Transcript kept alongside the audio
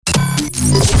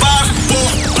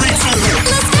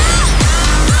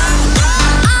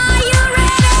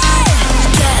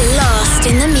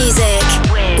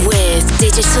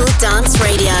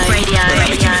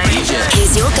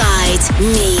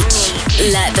Meetch,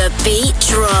 let the beat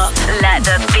drop. Let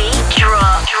the beat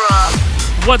drop.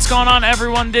 What's going on,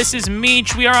 everyone? This is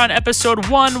Meetch. We are on episode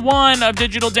 11 of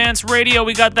Digital Dance Radio.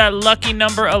 We got that lucky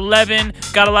number 11.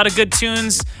 Got a lot of good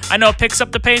tunes. I know it picks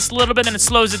up the pace a little bit and it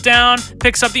slows it down,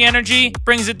 picks up the energy,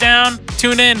 brings it down.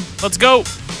 Tune in. Let's go.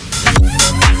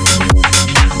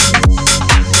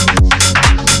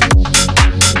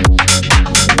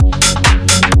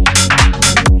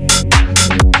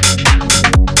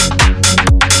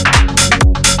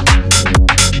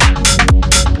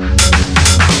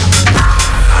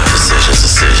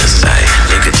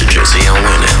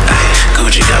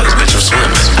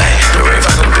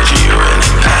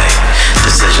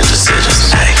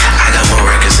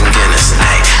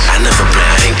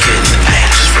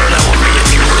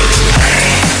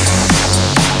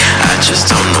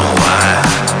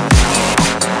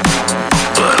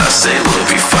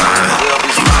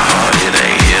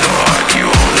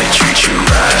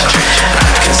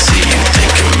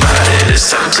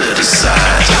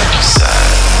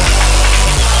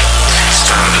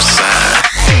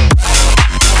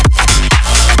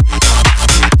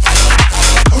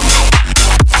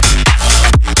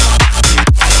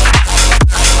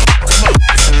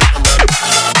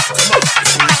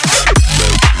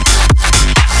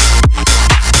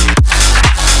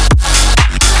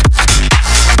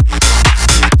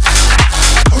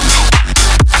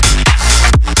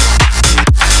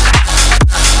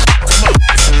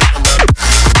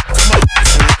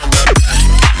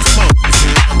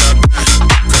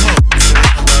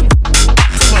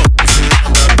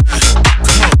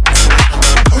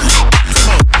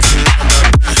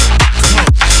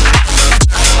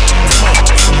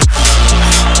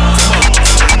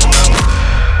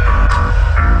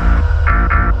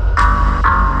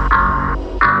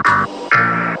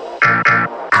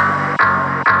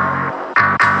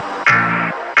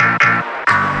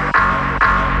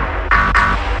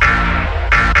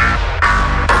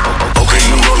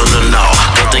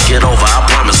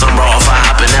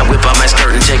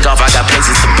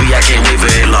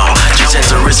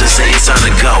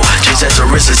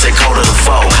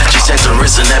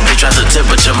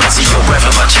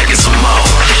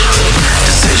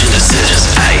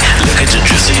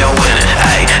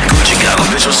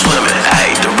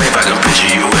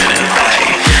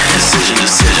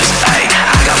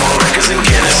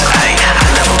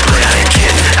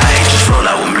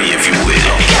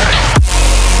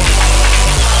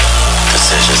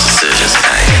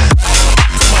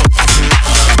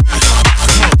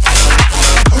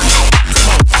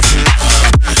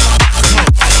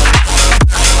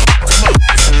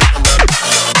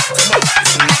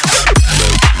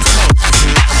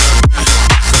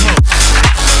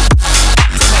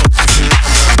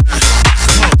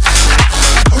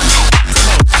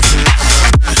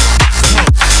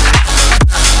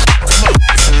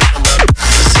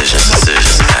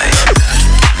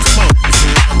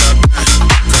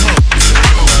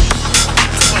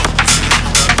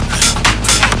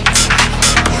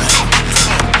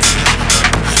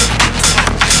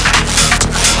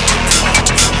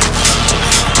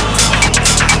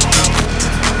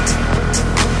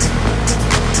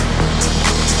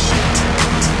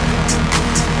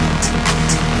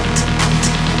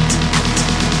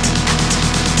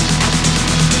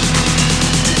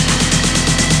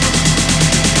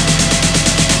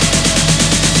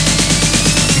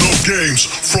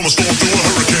 From a storm to a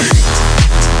hurricane.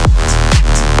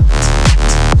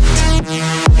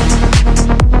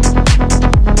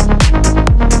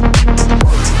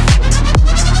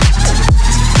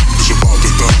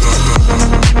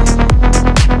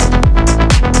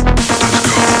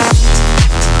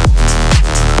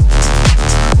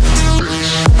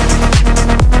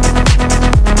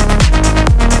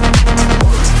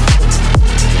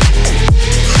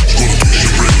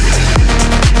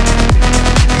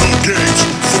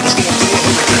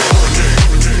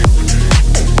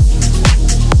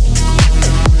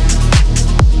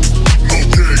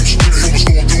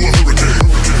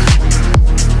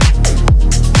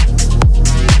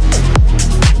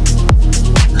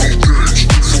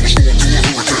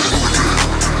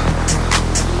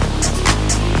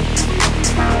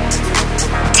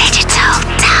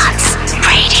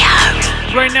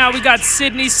 We got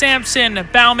Sydney Sampson,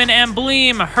 Bauman and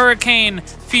Bleem, Hurricane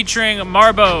featuring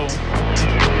Marbo. Buckle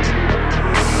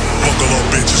up,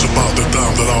 bitch, it's about the time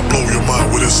that I'll blow your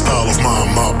mind with this style of mine,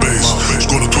 my bass. It's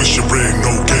gonna twist your brain, no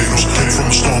games. From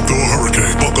a storm to a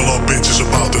hurricane. Buckle up, bitch, it's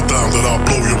about the time that I'll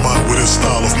blow your mind with this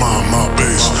style of mine, my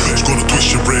bass. It's gonna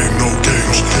twist your brain, no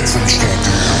games. From a storm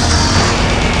to a hurricane.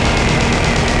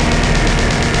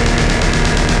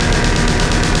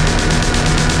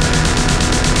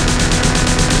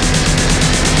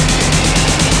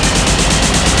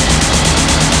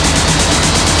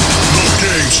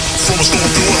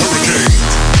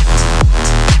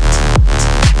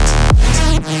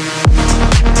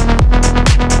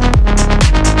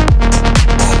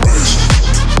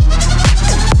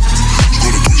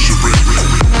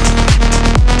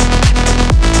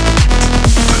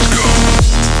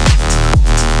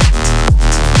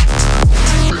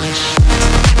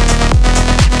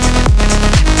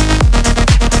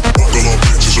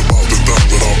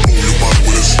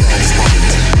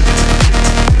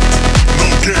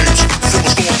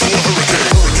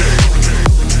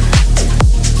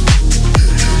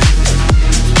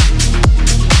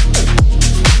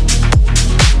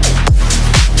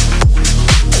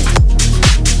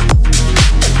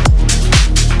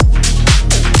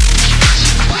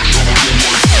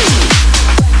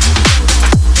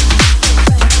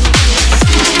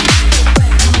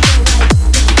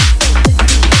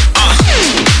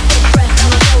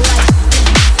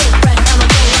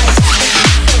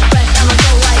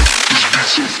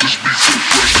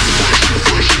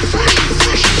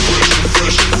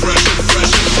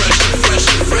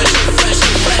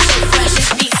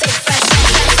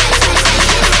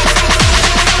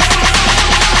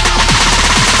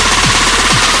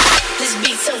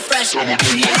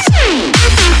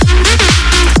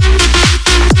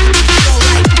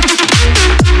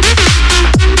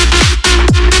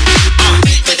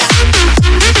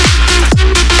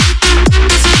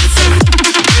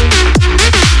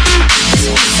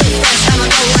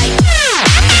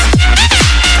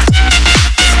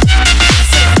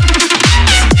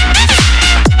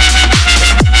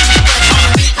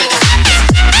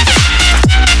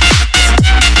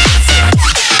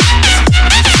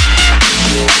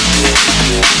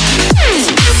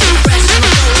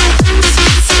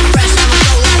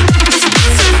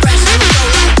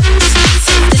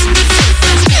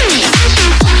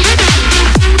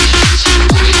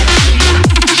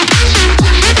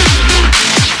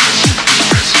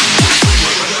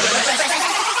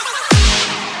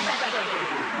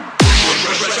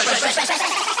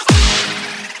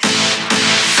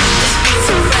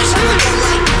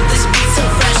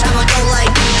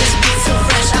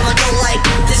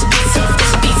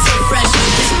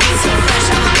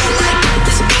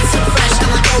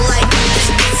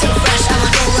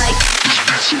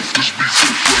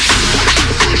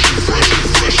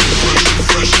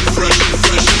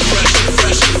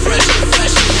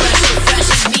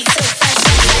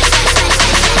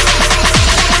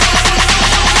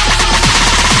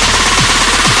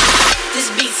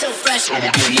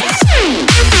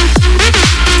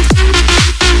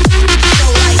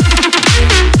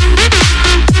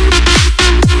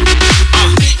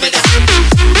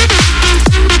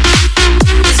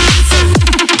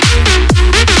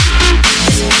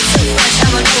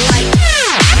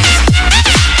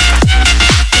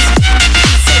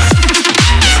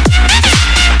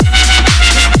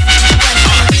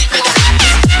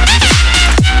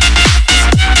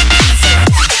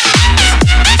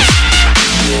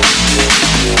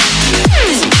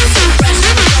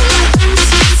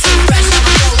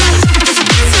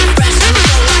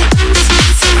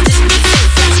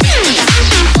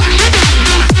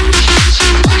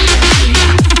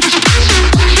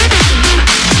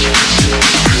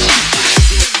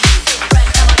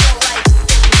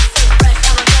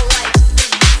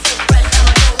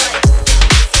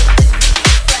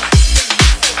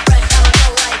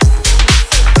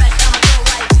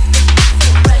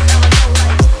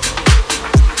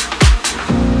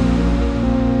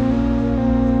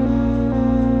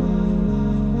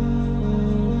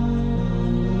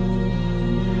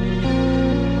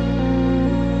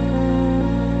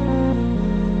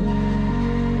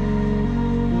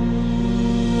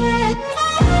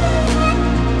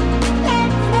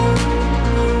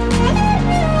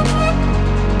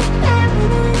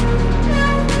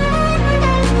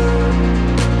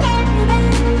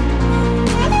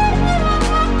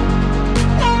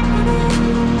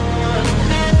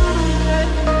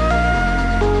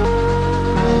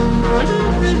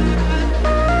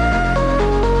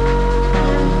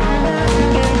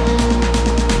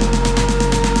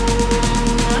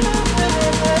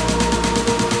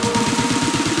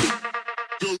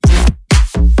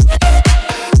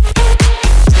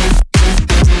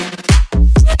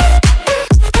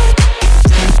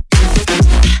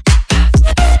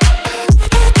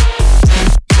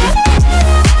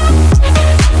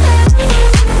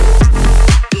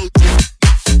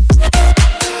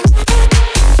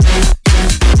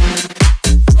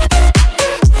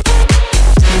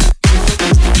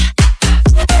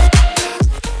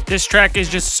 This track is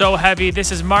just so heavy.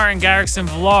 This is Martin Garrix and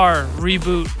Vlar,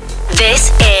 Reboot. This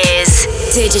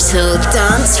is Digital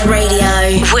Dance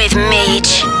Radio with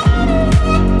Meetch.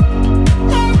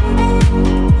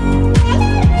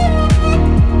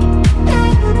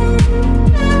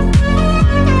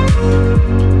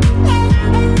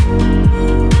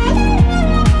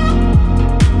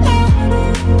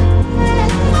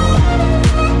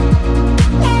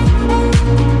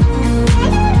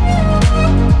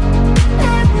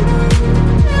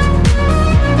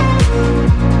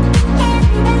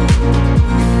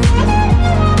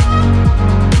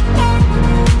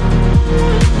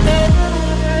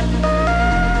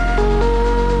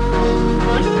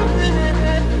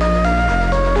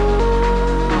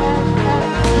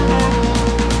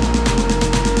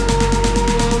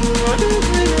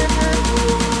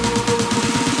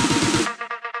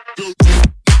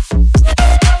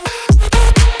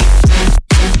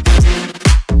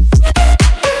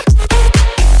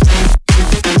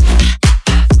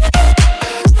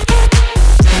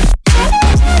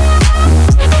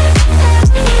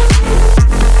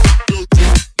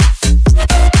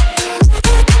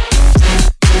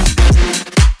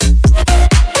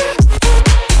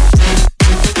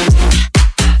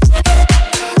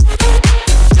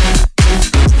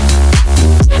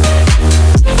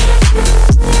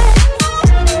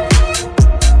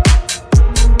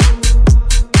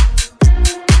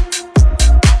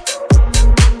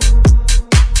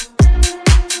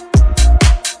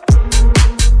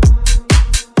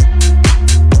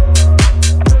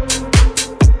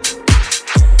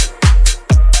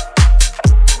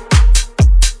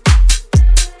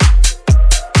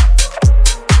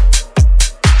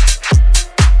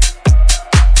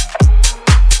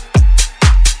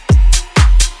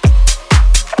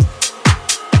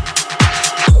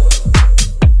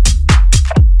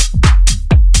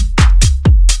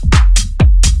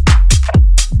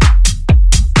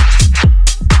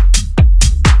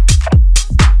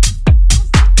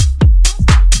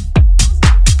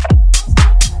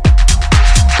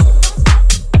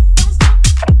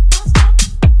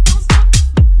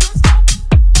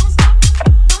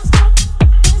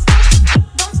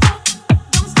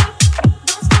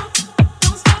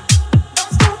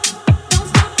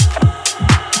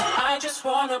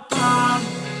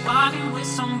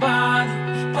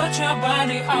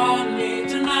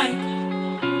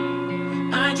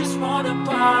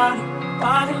 party,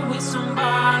 party with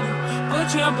somebody. Put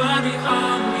your body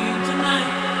on me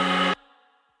tonight.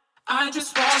 I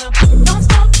just wanna don't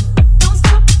stop,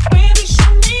 baby,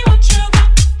 show me what you got.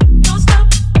 Don't stop,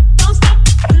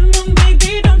 come on,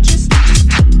 baby, don't you stop.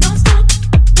 Don't stop,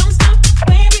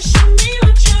 baby, show me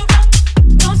what you got.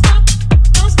 Don't stop,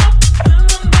 come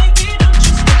on, baby, don't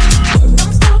you stop.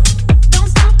 Don't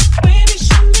stop, baby,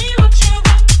 show me what you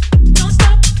got. Don't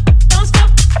stop,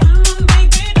 come on,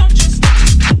 baby, don't you stop.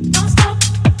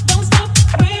 Don't stop,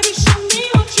 baby, show me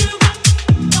what you got.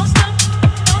 Don't stop.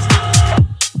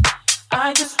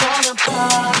 I just wanna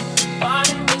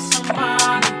party with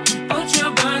somebody. Put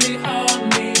your body on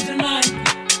me tonight.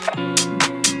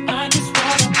 I just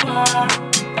wanna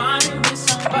party with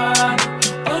somebody.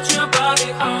 Put your body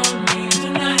on me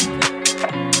tonight.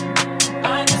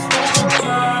 I just wanna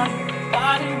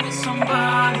party with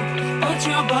somebody. Put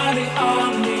your body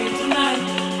on me tonight.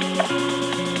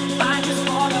 I just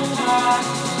wanna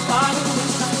party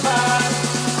with somebody.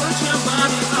 Put your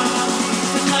body on me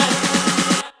tonight.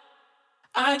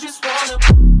 I just wanna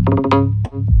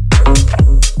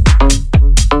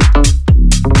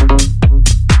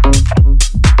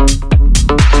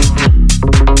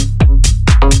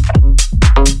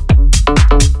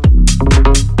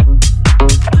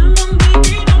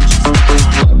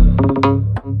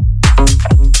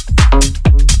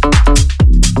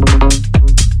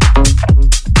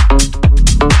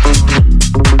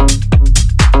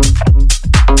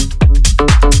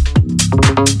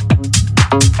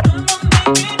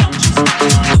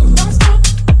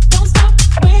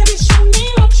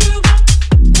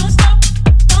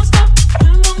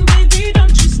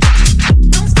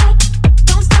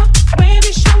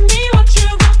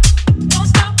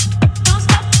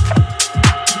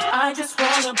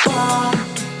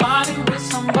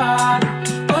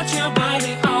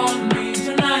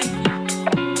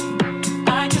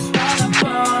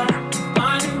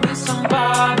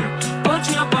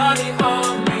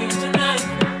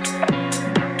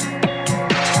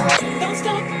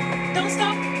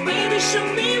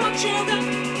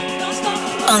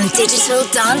on Digital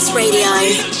Dance Radio.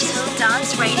 Digital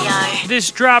Dance Radio.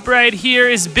 This drop right here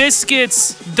is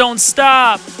Biscuits, Don't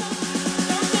Stop.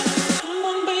 come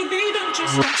on, baby, don't you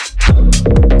stop.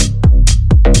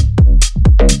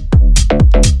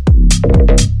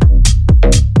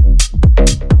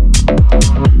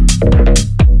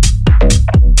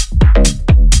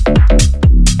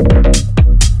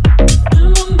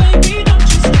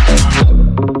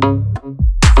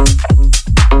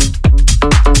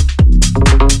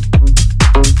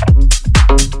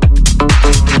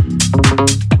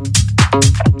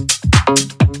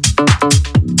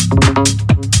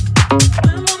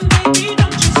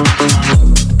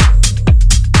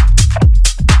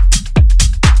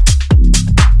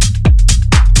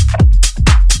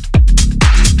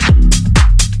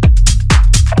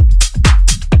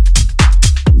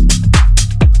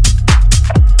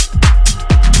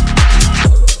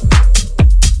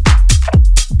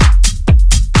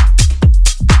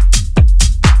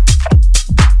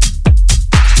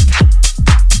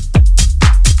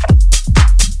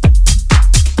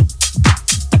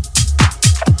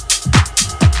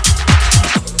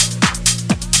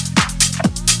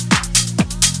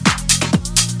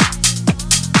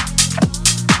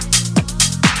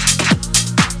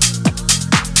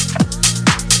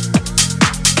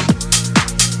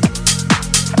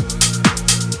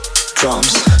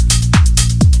 Drums.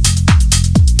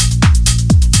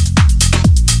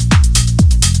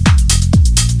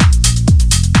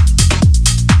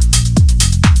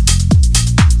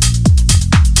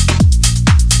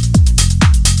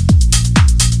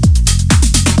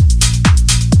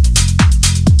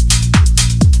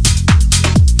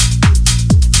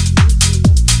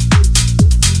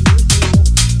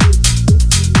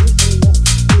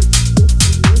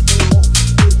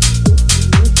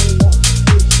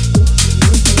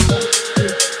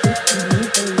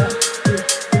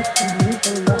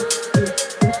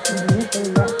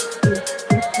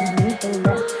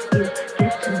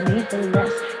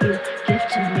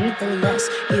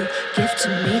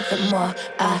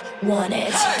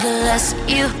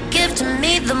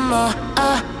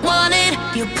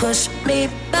 Push me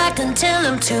back until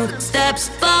I'm 2 steps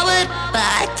forward, but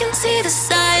I can see the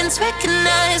signs,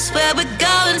 recognize where we're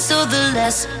going. So the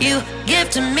less you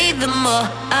give to me, the more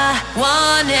I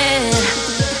want it.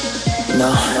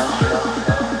 No,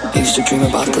 I used to dream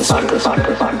about this.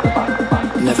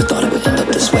 Never thought it would end up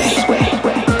this way.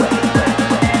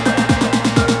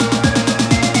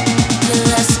 The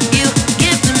less you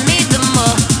give to me, the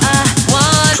more I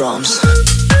want. Drums.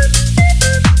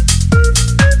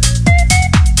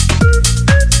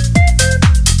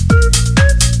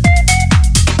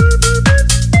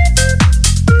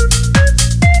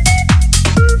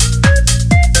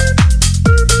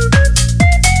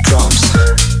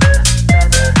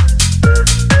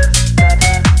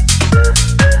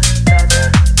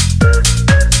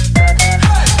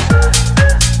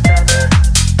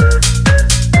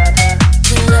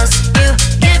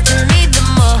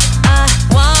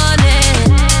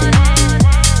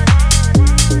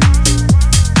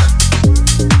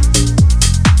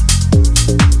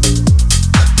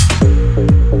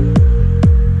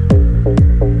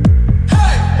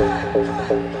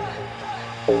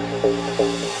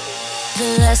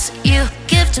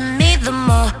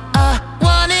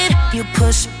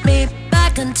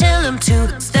 back until I'm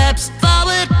 2 steps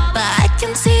forward. But I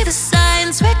can see the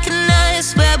signs,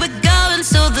 recognize where we're going.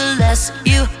 So the less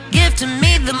you give to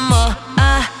me, the more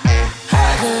I.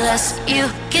 The less you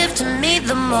give to me,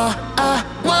 the more I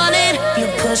want it. You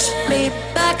push me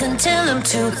back until I'm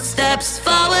 2 steps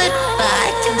forward. But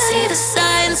I can see the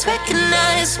signs,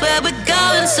 recognize where we're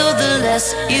going. So the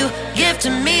less you give to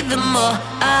me, the more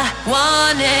I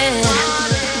want it.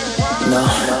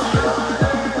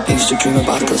 I used to dream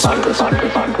about this. Never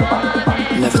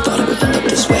thought it would end up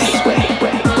this way.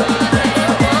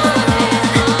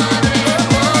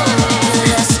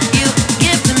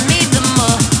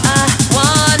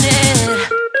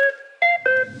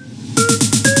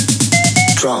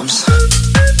 Drums.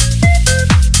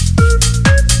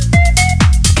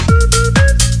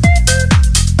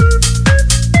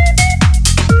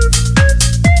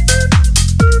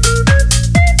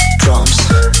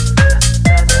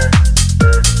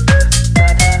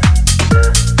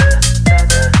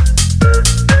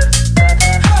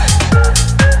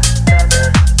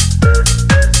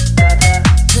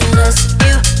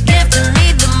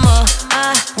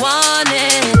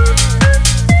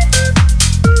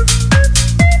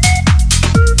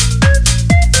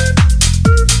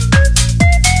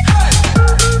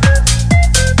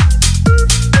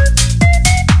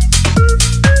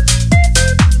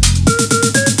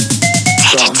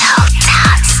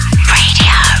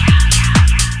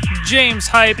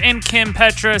 Hype and Kim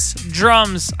Petras,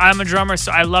 Drums. I'm a drummer,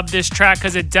 so I love this track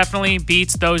because it definitely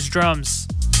beats those drums.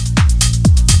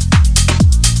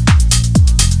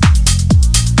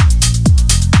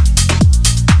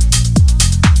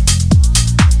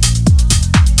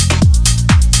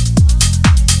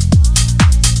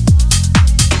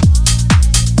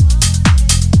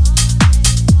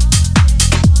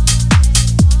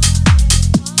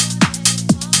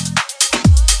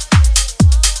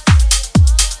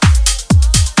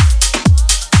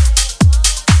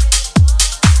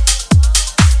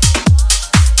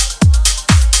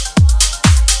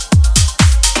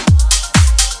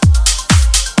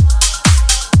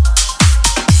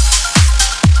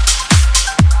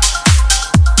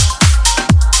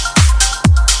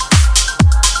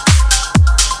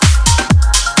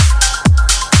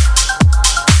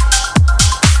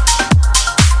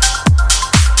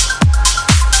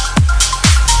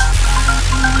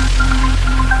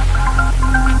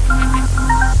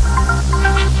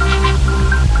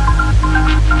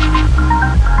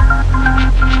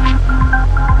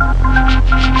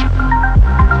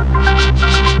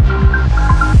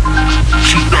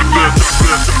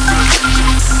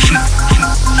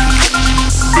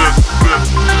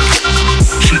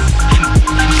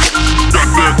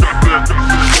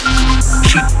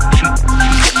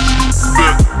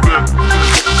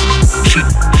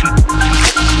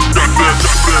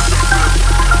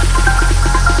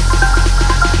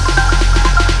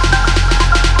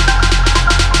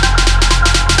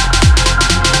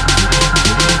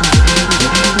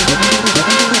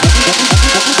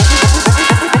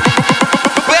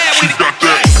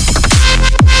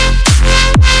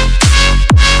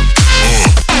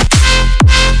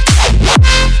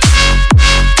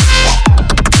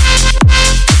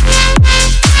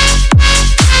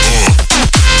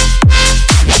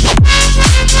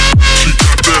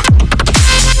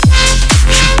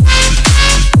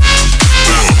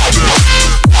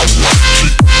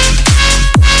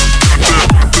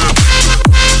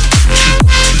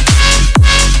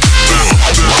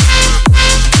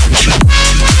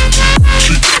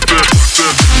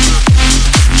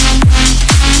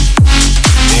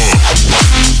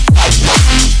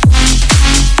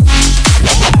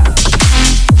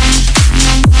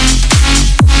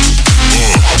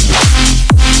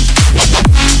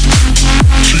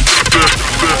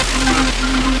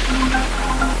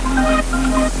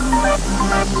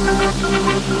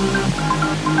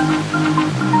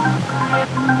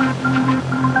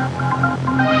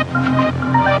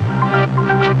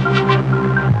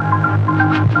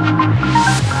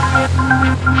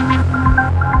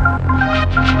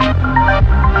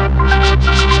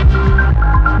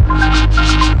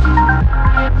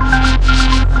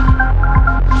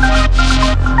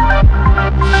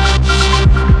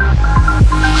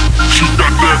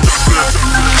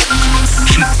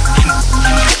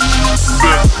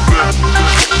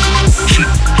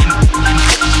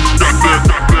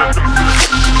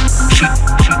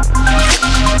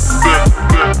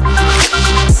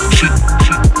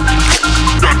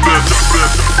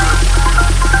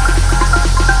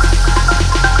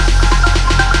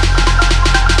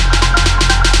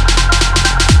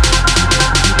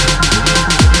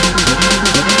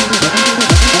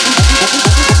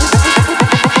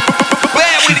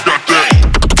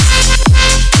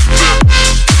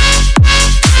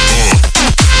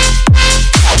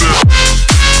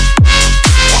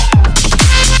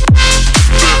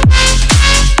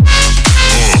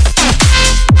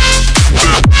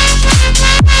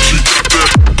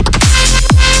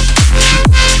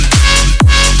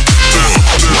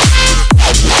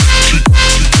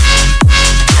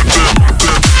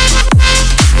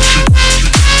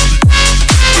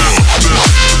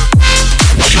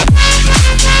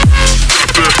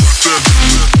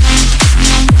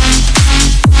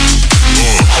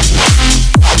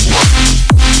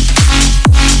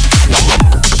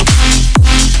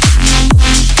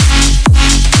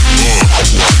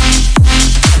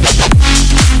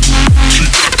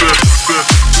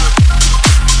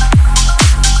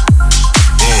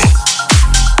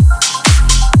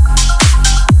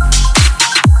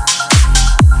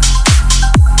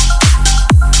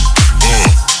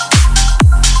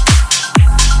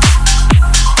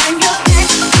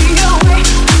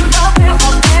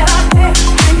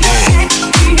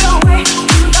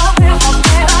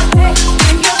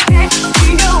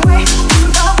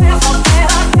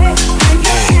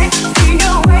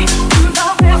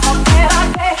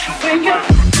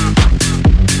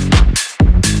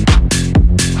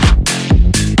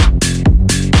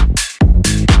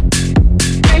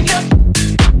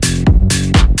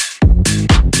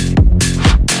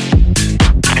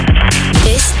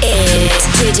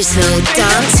 Digital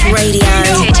Dance Radio.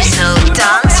 Digital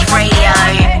Dance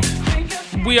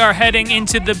Radio. We are heading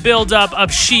into the build-up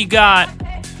of She Got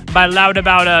by Loud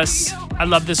About Us. I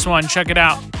love this one. Check it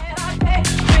out.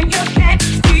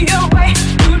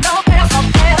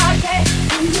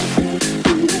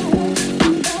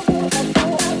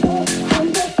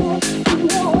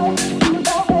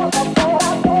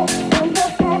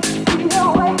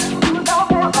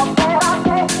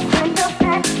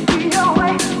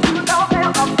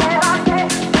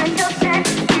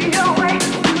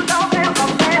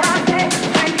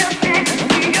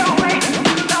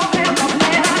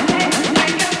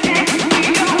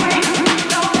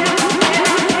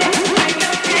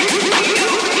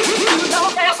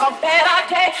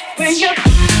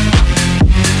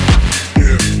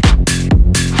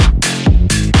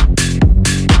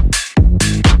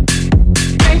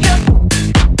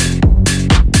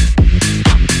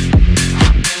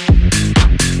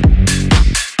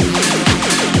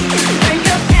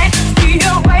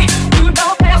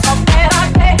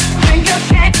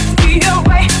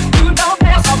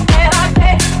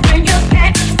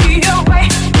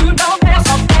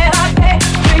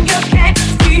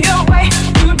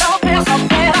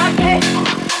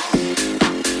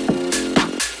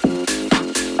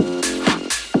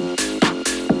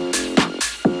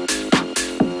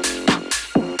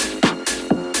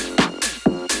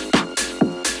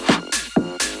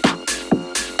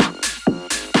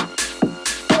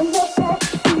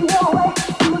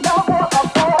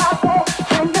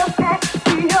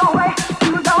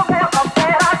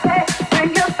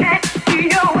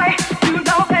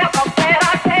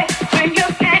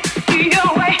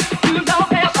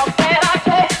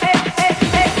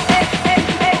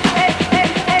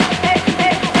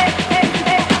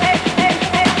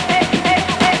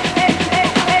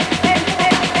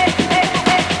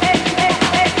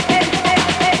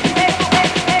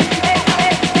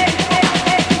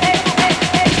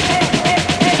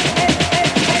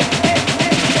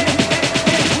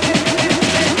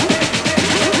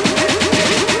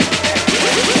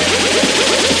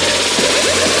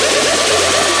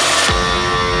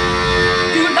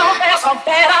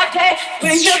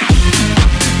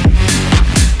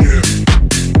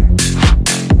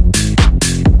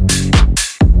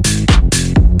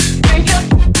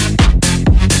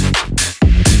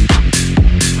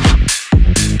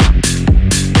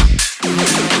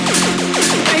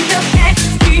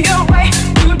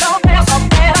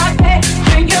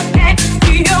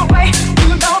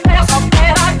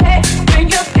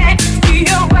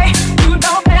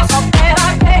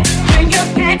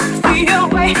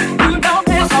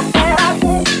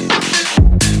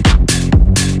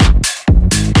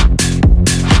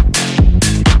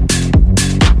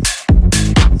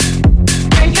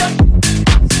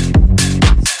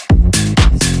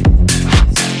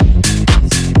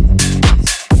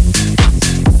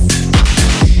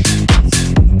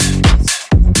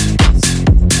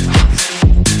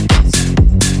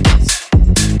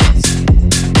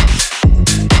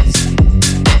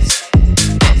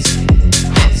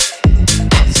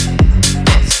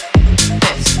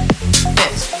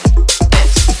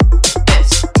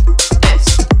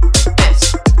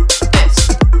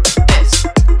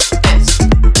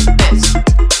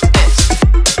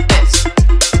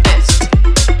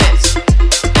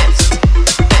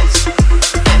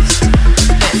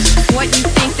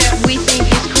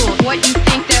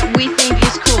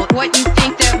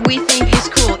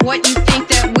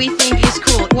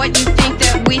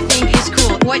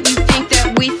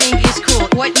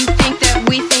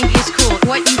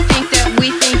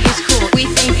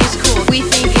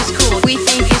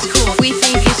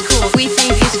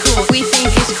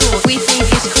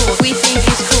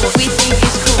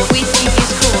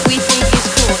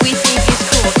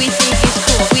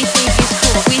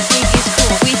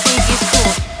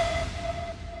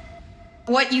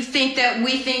 What you think that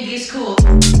we think is cool.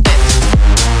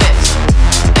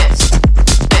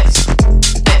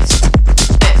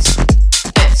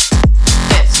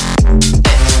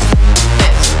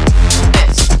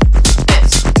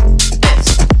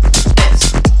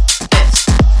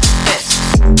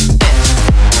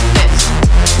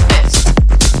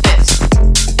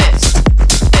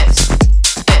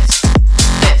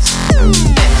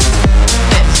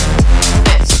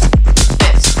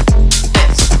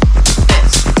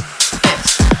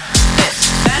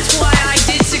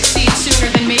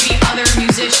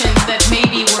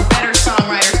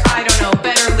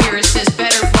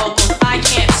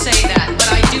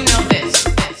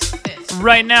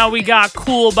 Right now we got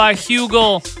Cool by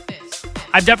Hugel.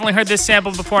 I've definitely heard this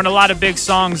sample before in a lot of big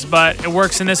songs, but it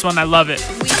works in this one. I love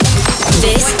it.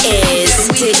 This is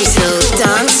Digital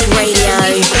Dance Radio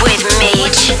with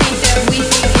Meetch.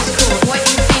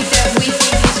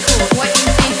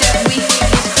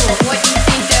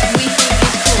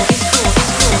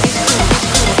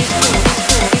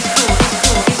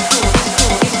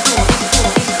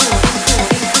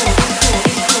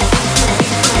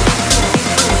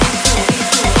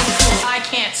 I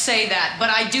can't say that, but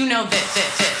I do know this.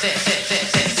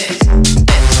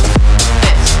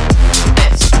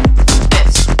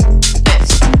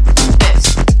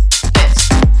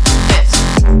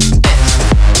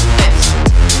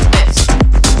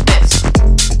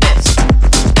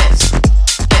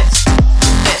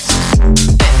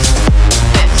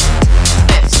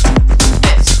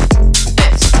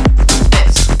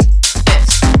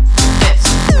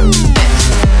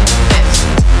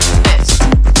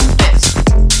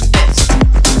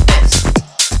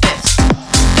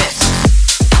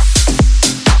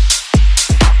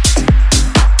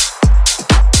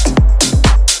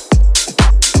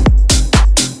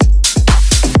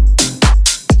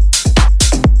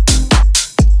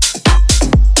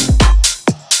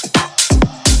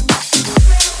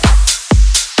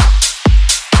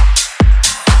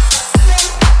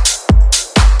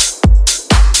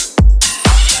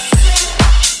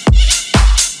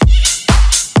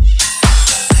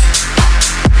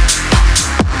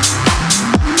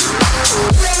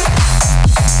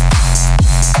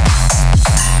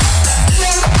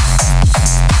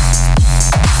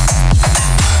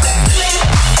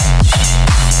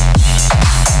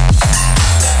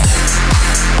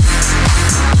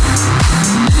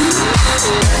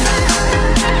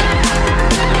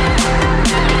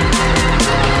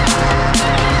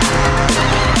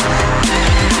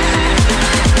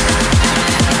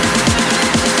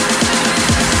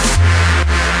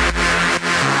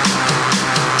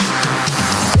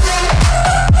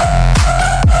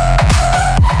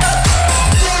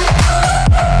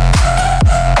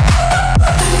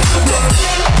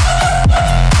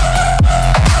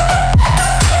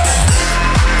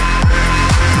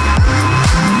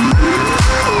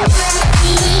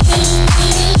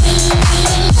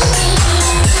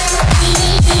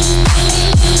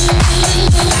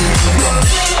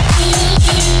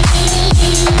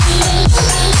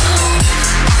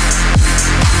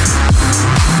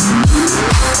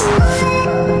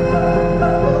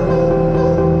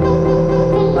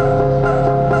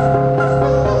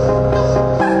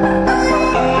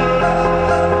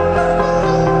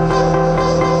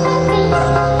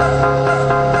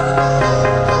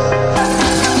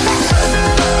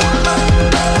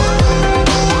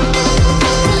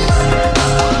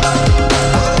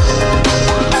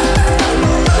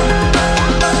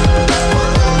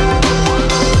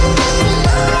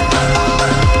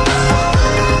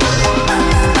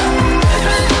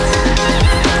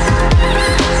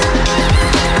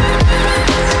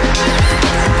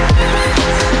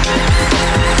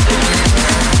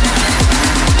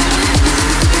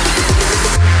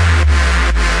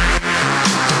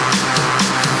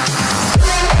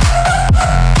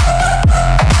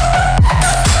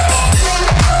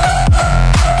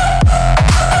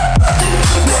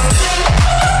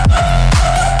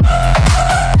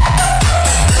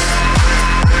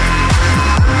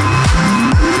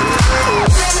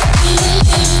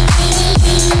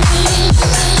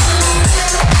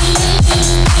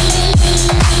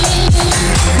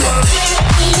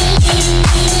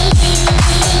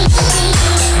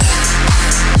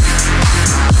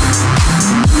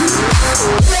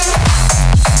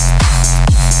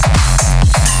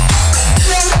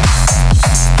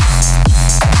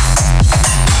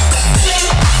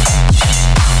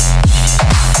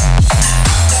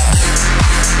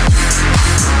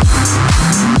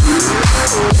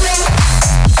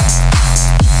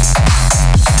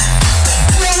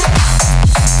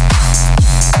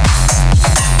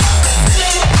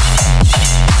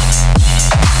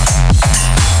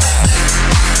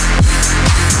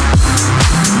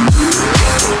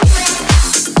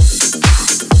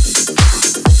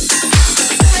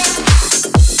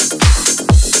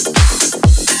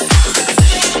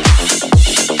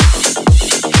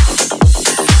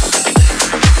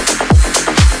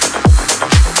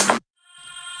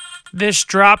 This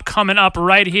drop coming up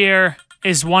right here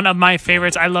is one of my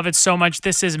favorites. I love it so much.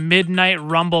 This is Midnight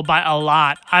Rumble by A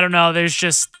Lot. I don't know, there's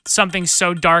just something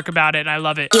so dark about it, and I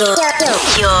love it. You're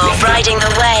riding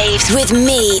the waves with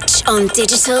Meetch on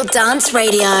Digital Dance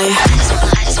Radio.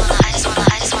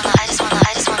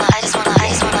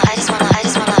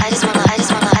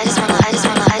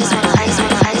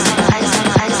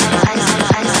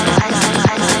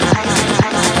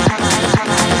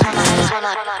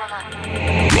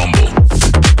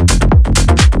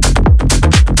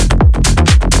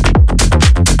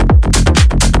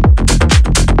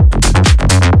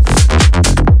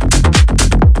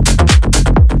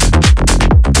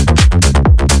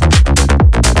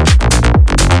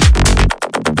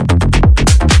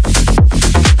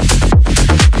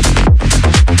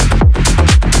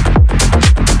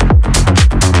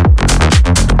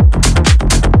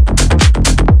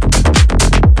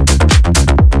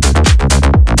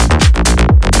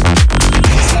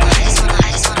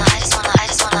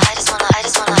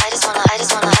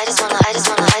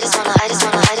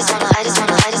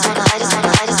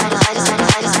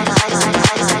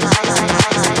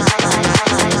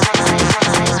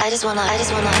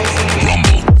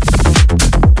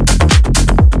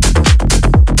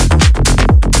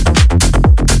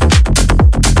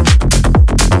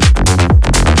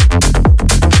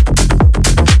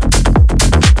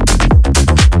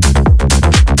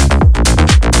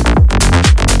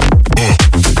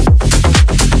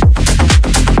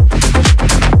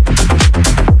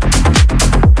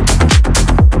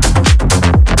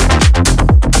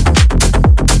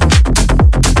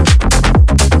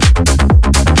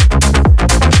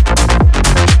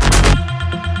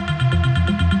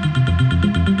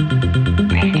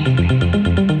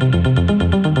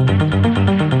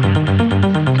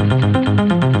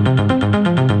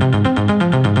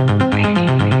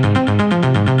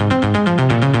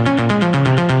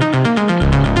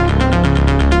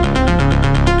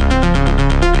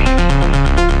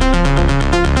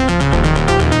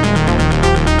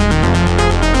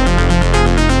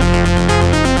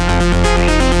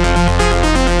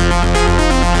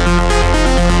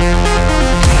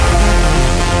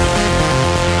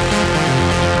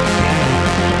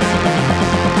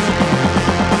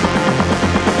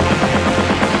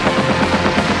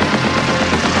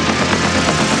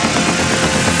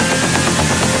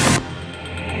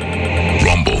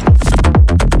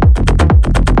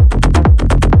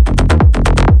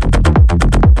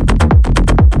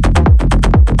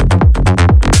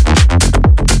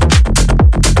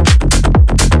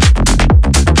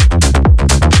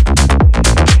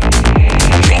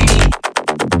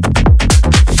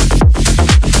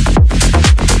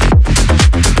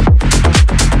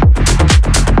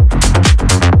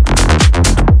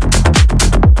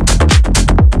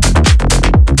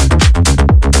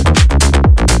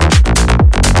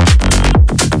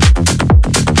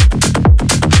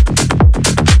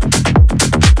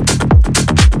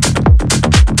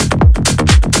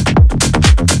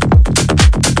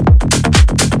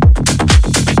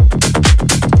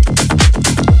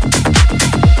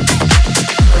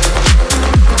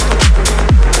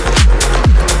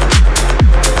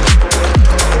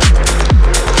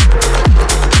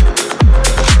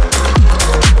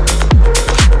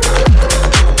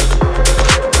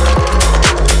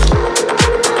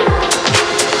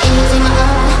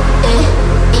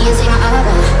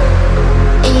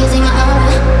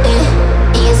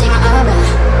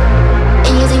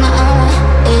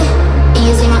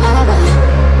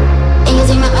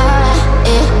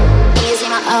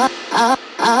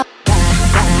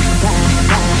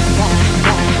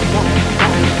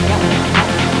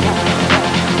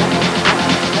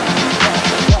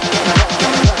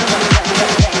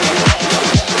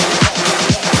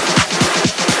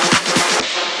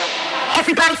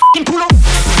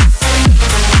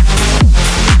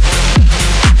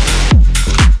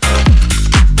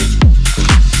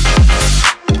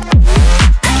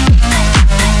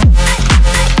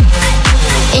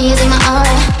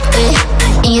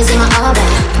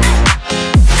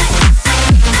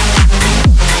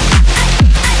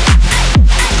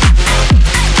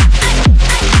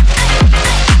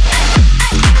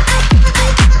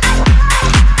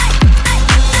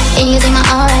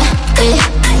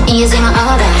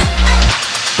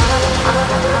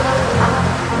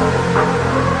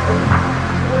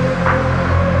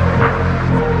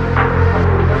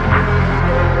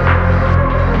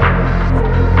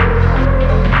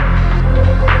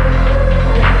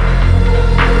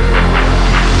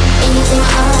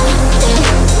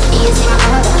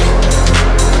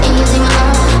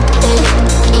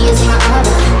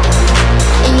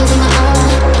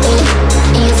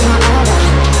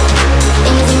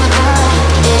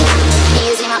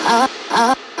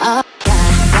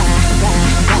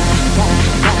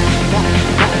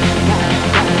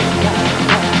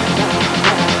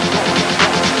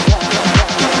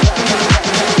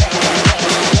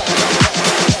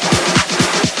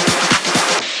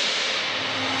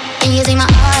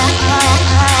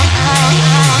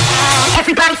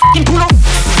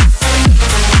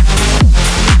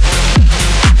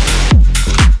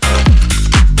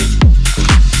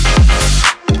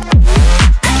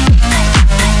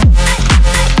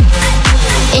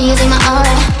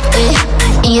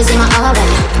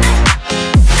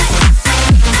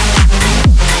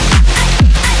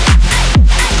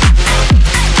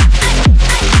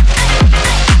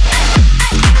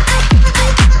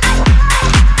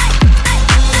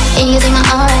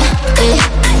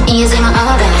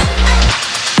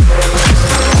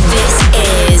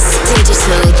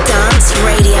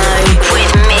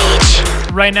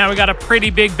 Right now we got a pretty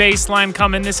big bass line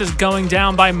coming. This is Going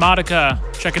Down by Modica.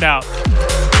 Check it out.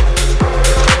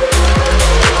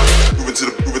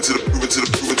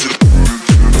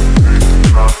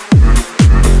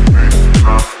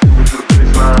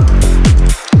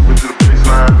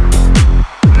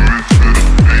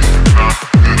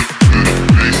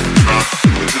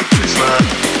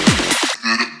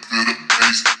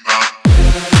 This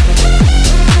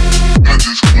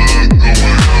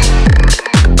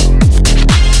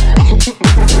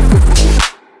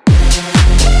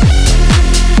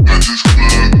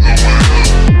club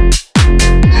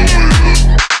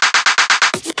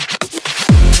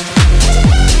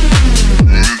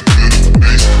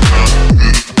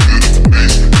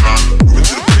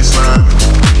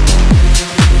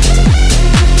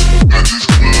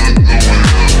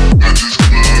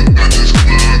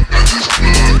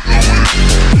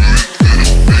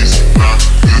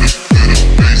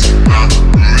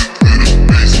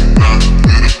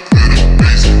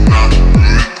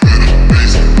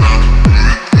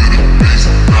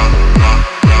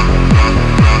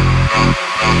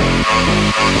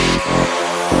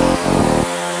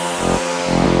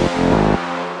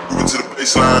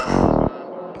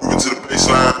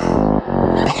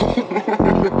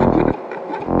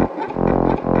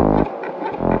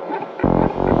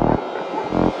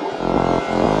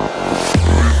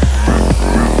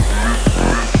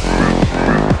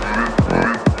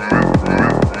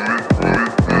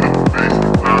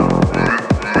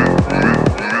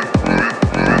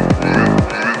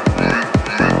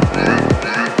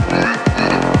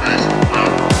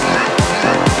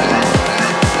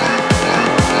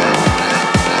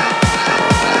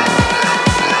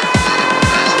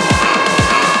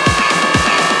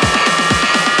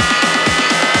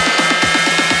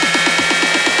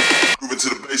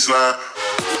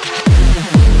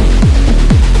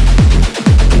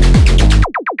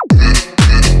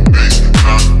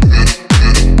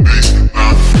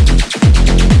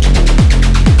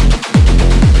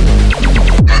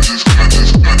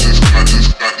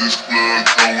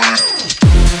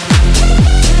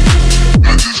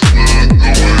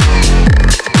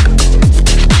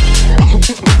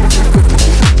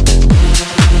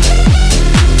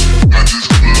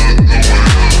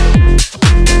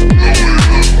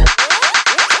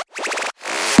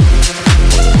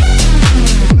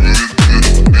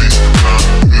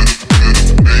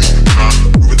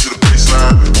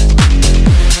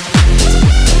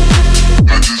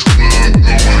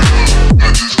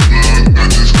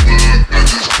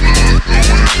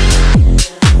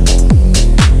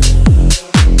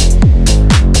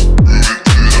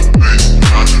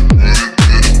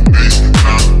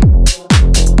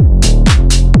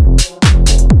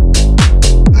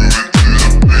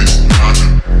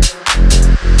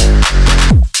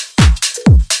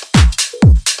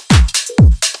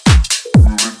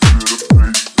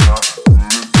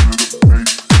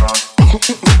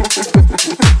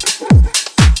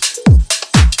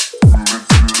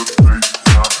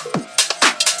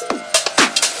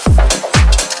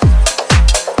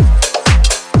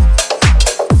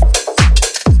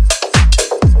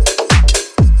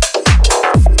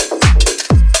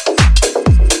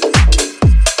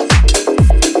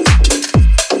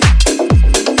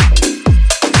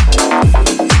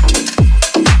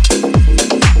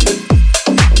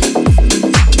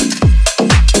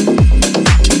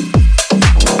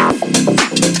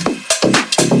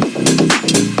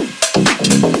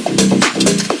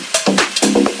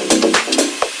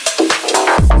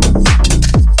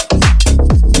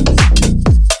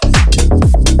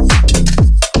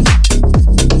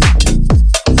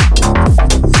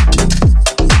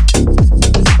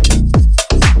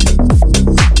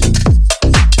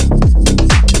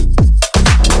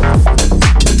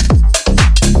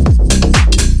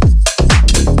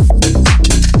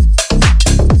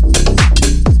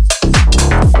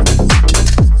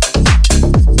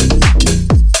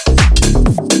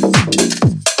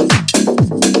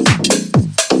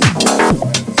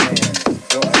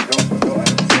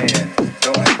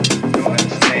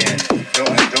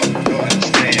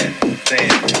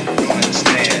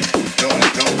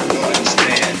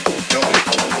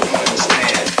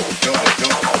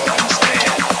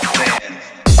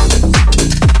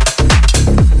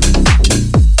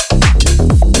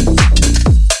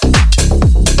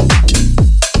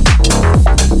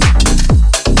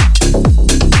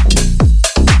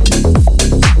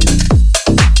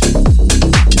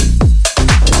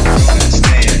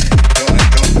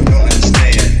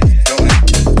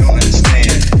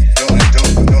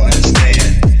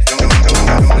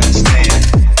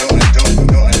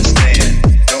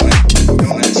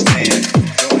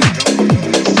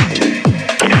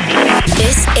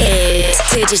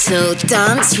Digital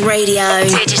Dance Radio.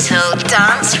 Digital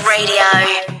Dance Radio.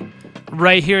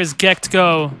 Right here is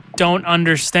Gekto, Don't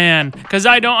Understand. Because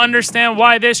I don't understand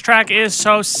why this track is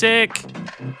so sick.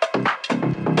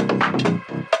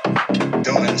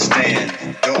 Don't understand.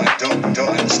 Don't understand. Don't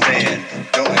understand.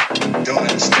 Don't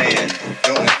understand.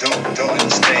 Don't understand. Don't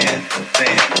understand.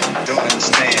 Don't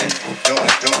understand. Don't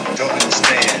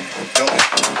understand. Don't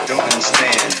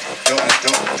understand.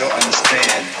 Don't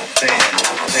understand.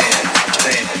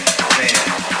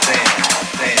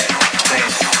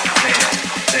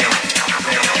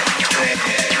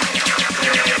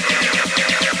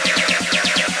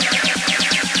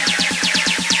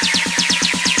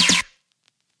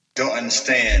 Don't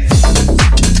understand.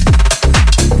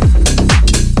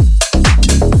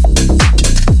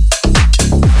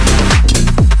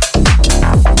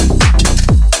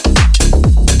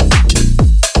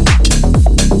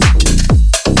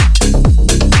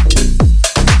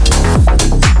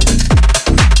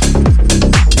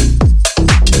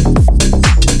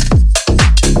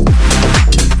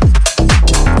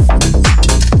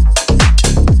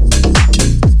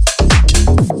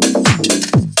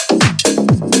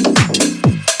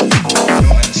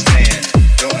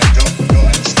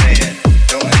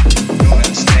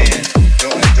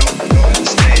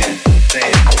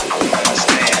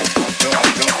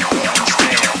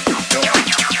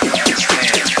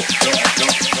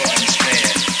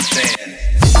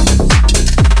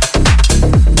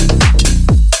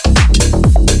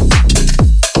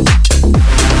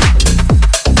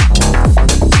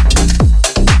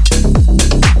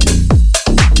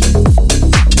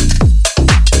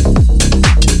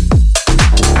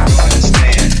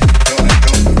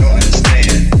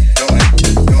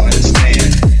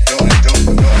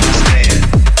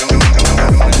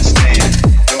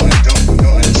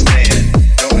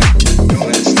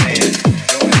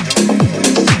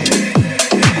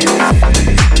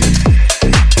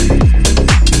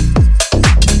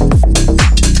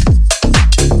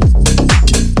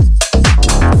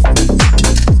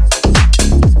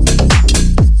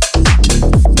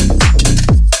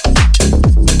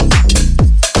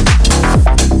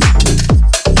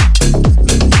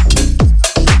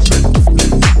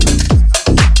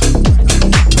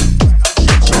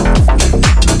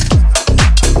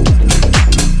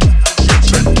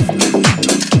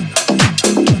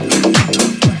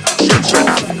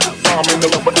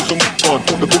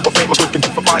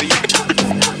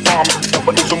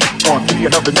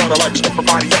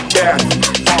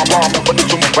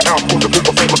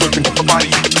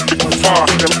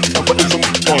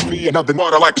 Nothing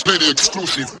more like really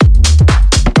exclusive.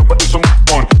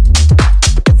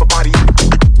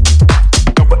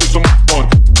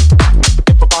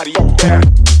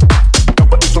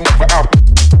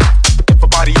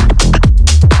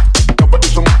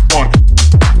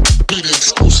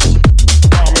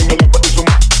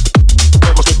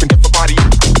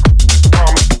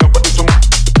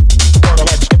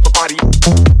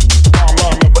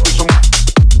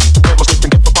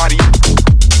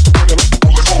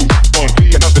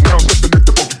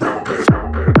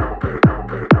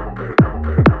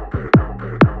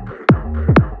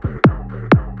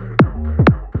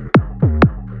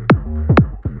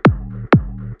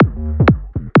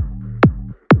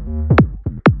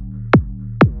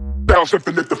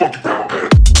 Something that the funky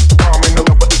I'm in the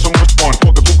love, but it's so much fun.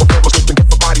 For the group of fellas looking at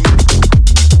everybody.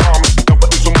 I'm in the love,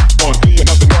 but it's so much fun. Be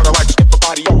another nerd, I like to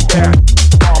everybody up there.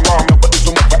 I'm but it's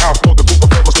so much out. For the group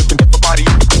of fellas looking at everybody.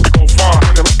 Go fine.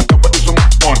 In the love, but it's so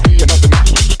much fun. Be another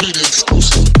nerd, really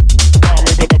exclusive. I'm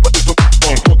in the love, but it's so much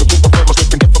fun. For the group of fellas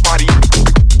looking at everybody.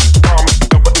 I'm in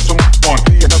the love, but it's so much fun.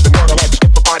 Be another nerd, I like to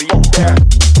everybody up there.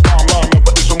 I'm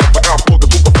but it's so much out. For the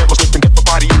group of fellas looking at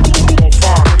everybody. Go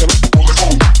fine. In the love, but it's so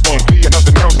much fun. Be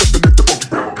another nerd, looking at the funky.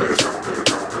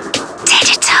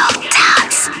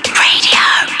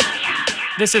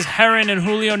 This is Heron and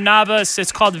Julio Navas.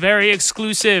 It's called Very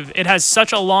Exclusive. It has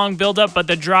such a long build-up, but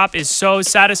the drop is so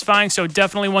satisfying, so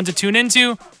definitely one to tune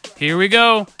into. Here we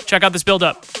go. Check out this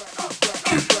build-up.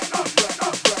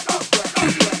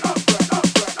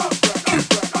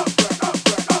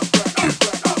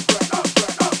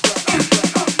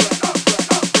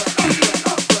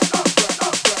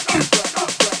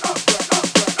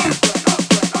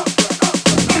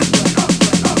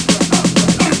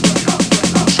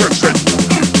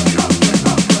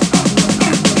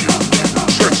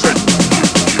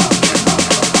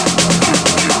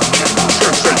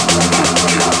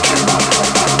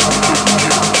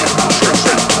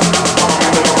 Sensei.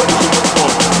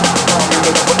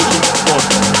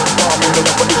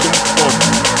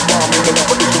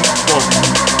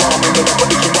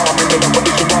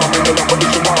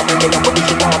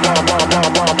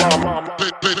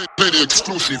 Play the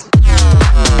exclusive.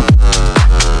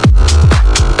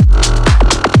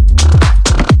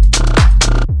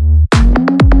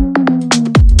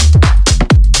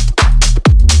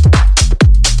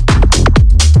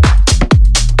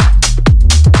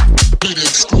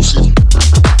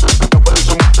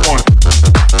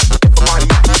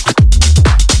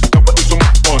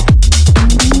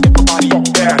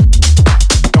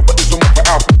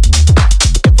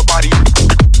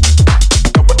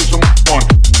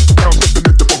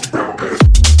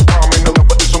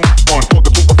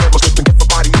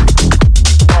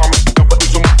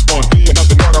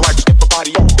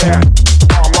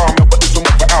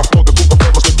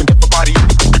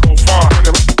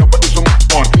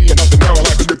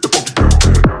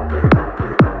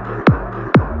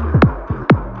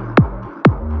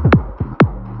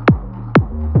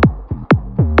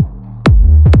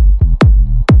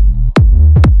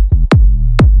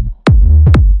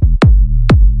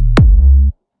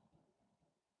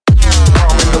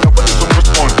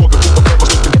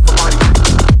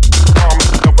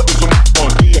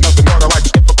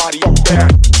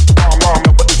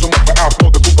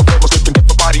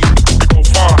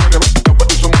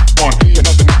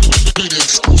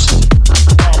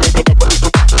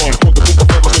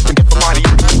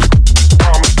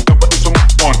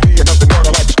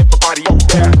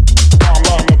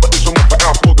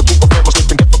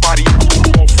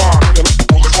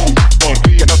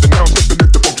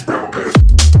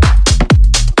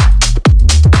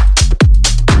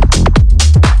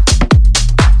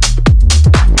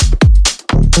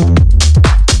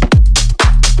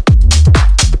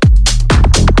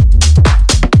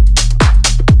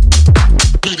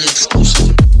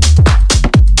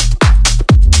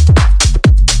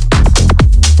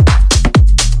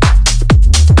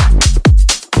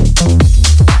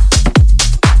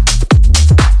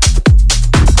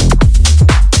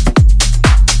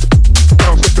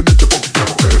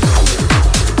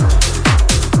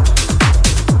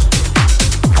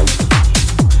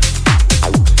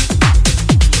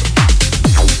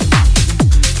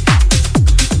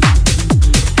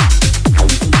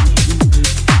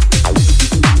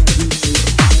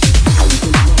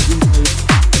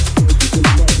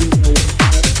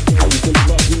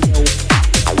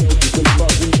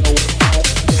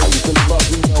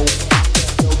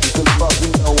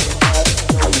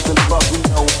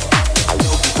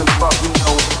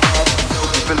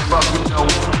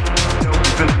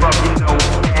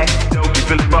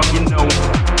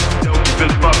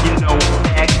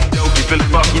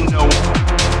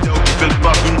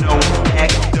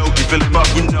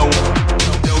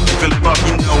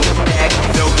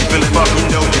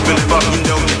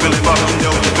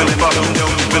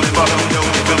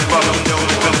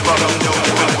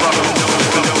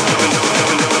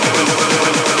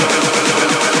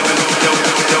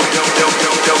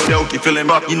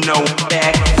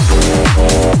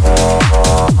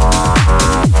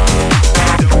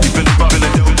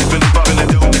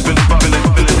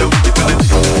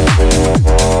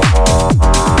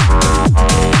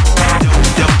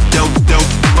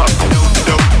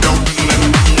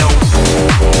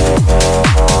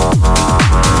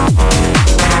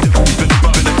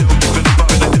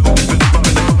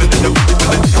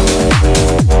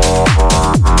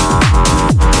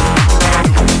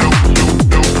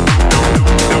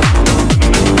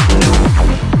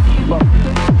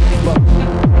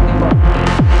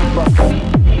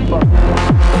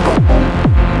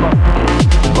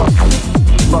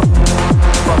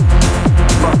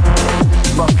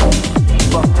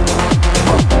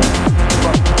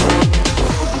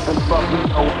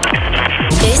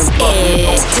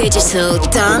 Digital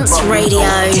Dance Radio.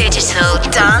 Digital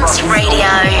Dance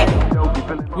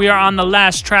Radio. We are on the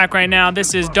last track right now.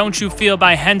 This is Don't You Feel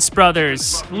by Hence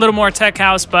Brothers. A little more tech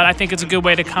house, but I think it's a good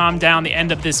way to calm down the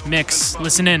end of this mix.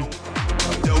 Listen in.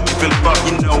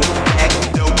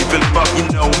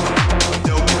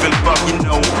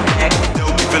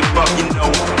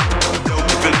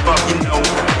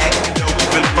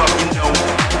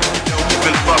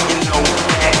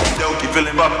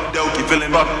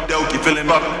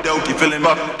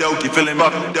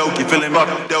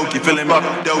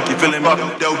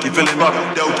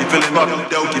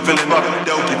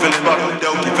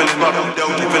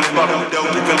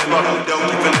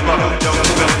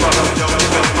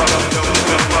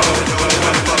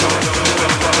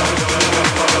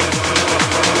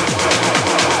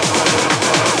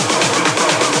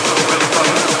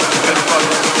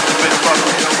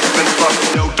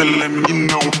 Let me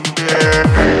know.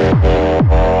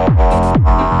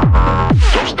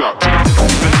 Don't stop.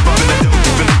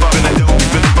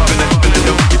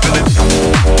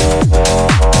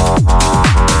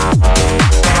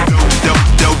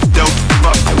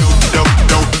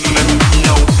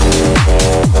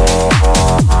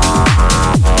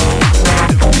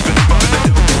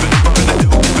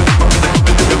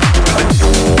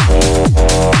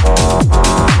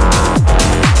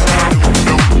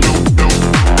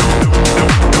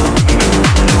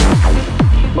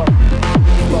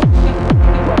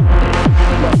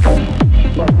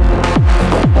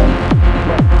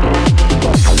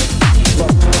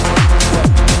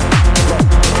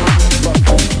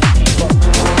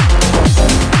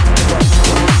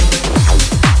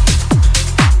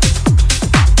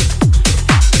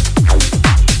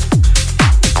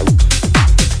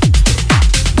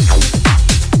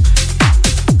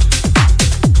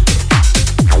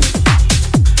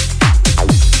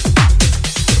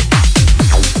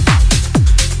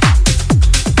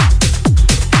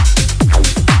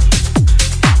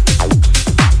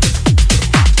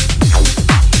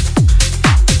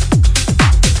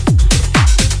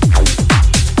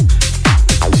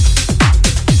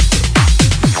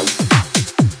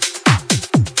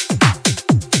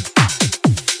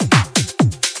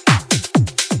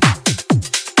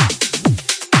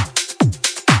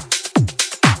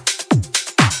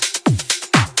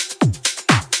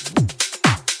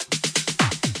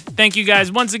 Thank you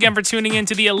guys once again for tuning in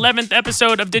to the 11th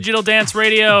episode of Digital Dance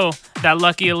Radio, that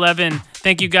lucky 11.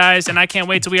 Thank you guys, and I can't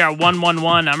wait till we are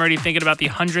 111. I'm already thinking about the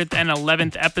 100th and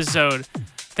 11th episode.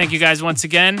 Thank you guys once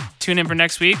again. Tune in for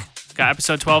next week. Got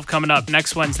episode 12 coming up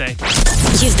next Wednesday.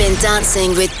 You've been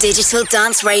dancing with Digital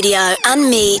Dance Radio and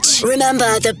Meetch.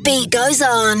 Remember, the beat goes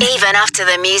on even after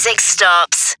the music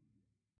stops.